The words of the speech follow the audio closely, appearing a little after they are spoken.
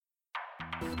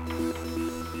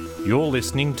You're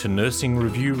listening to Nursing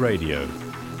Review Radio.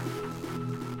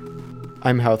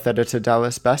 I'm Health Editor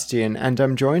Dallas Bastian, and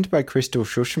I'm joined by Crystel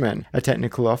Schuchmann, a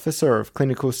Technical Officer of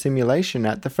Clinical Simulation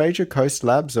at the Fraser Coast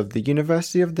Labs of the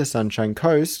University of the Sunshine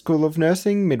Coast School of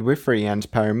Nursing, Midwifery and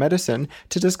Paramedicine,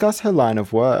 to discuss her line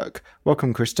of work.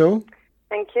 Welcome, Crystel.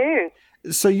 Thank you.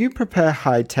 So you prepare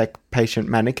high-tech patient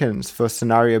mannequins for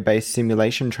scenario-based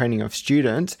simulation training of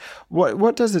students.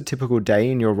 What does a typical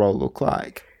day in your role look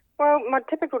like? Well, my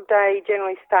typical day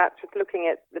generally starts with looking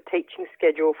at the teaching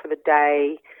schedule for the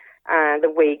day, the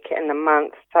week and the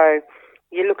month. So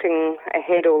you're looking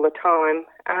ahead all the time.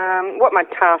 What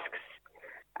tasks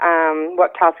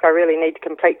I really need to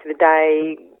complete for the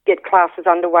day, get classes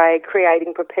underway,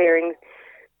 preparing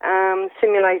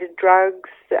simulated drugs.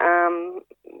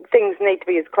 Things need to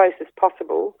be as close as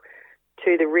possible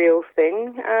to the real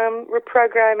thing.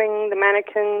 Reprogramming the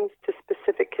mannequins to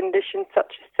specific conditions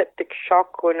such as septic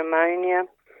shock or pneumonia.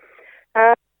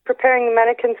 Preparing the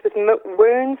mannequins with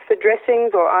wounds for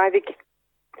dressings or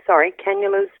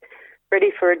cannulas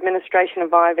ready for administration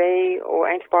of IV or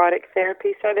antibiotic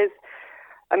therapy. So there's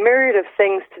a myriad of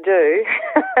things to do.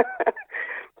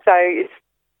 So it's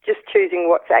just choosing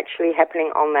what's actually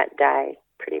happening on that day,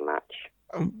 pretty much.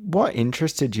 What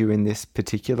interested you in this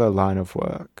particular line of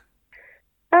work?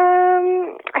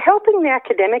 Helping the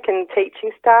academic and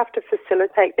teaching staff to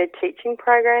facilitate their teaching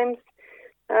programs,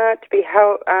 to be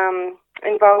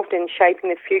involved in shaping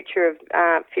the future of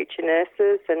future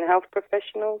nurses and health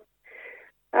professionals.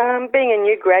 Being a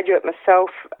new graduate myself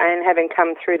and having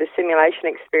come through the simulation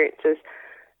experiences,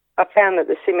 I found that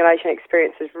the simulation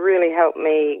experiences really helped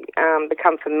me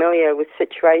become familiar with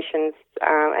situations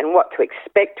and what to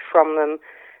expect from them,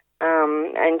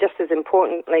 and just as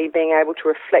importantly, being able to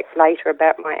reflect later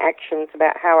about my actions,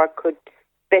 about how I could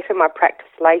better my practice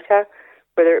later,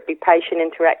 whether it be patient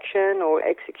interaction or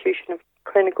execution of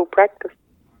clinical practice.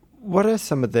 What are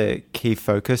some of the key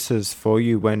focuses for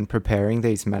you when preparing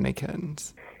these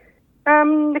mannequins?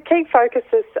 The key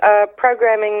focuses are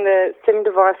programming the sim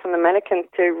device on the mannequins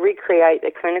to recreate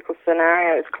a clinical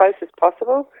scenario as close as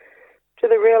possible to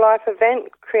the real-life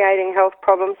event, creating health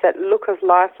problems that look as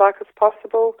lifelike as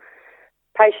possible,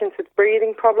 patients with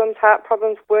breathing problems, heart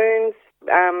problems, wounds,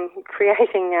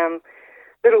 creating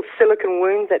little silicone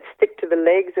wounds that stick to the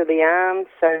legs or the arms,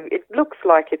 so it looks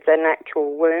like it's an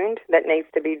actual wound that needs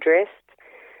to be dressed.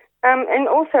 And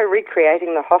also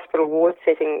recreating the hospital ward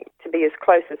setting to be as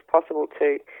close as possible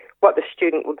to what the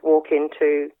student would walk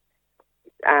into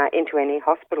any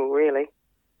hospital, really.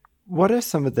 What are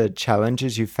some of the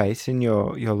challenges you face in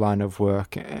your line of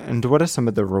work, and what are some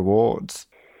of the rewards?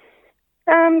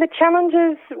 The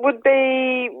challenges would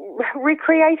be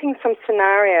recreating some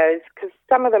scenarios, because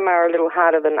some of them are a little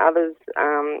harder than others,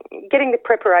 getting the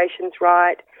preparations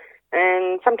right,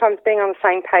 and sometimes being on the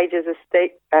same page as the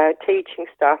teaching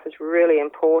staff is really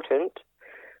important.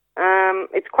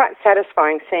 It's quite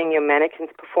satisfying seeing your mannequins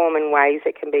perform in ways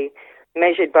that can be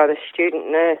measured by the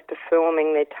student nurse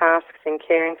performing their tasks and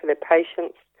caring for their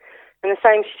patients, and the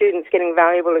same students getting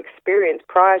valuable experience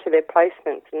prior to their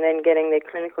placements and then getting their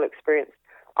clinical experience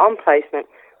on placement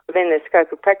within their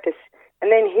scope of practice,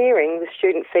 and then hearing the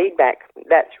student feedback.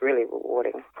 That's really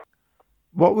rewarding.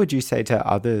 What would you say to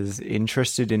others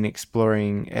interested in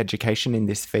exploring education in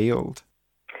this field?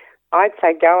 I'd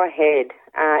say go ahead.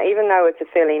 Even though it's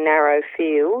a fairly narrow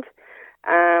field,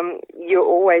 you're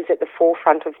always at the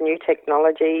forefront of new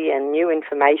technology and new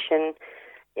information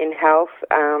in health.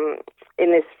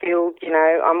 In this field,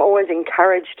 I'm always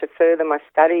encouraged to further my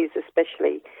studies,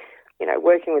 especially,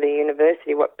 working with a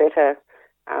university. What better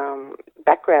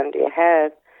background do you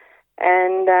have?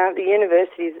 And the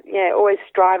university is always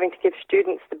striving to give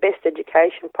students the best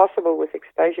education possible with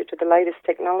exposure to the latest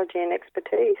technology and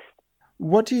expertise.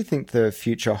 What do you think the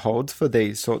future holds for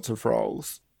these sorts of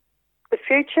roles? The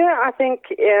future, I think,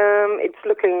 is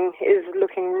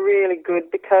looking really good,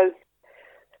 because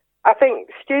I think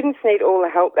students need all the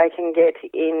help they can get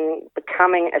in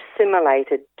becoming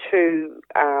assimilated to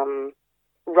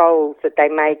roles that they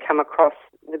may come across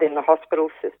within the hospital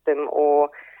system or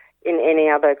in any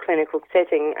other clinical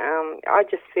setting. I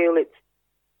just feel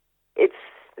it's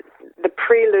the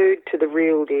prelude to the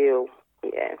real deal.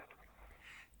 Yeah.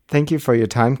 Thank you for your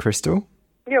time, Crystel.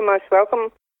 You're most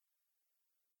welcome.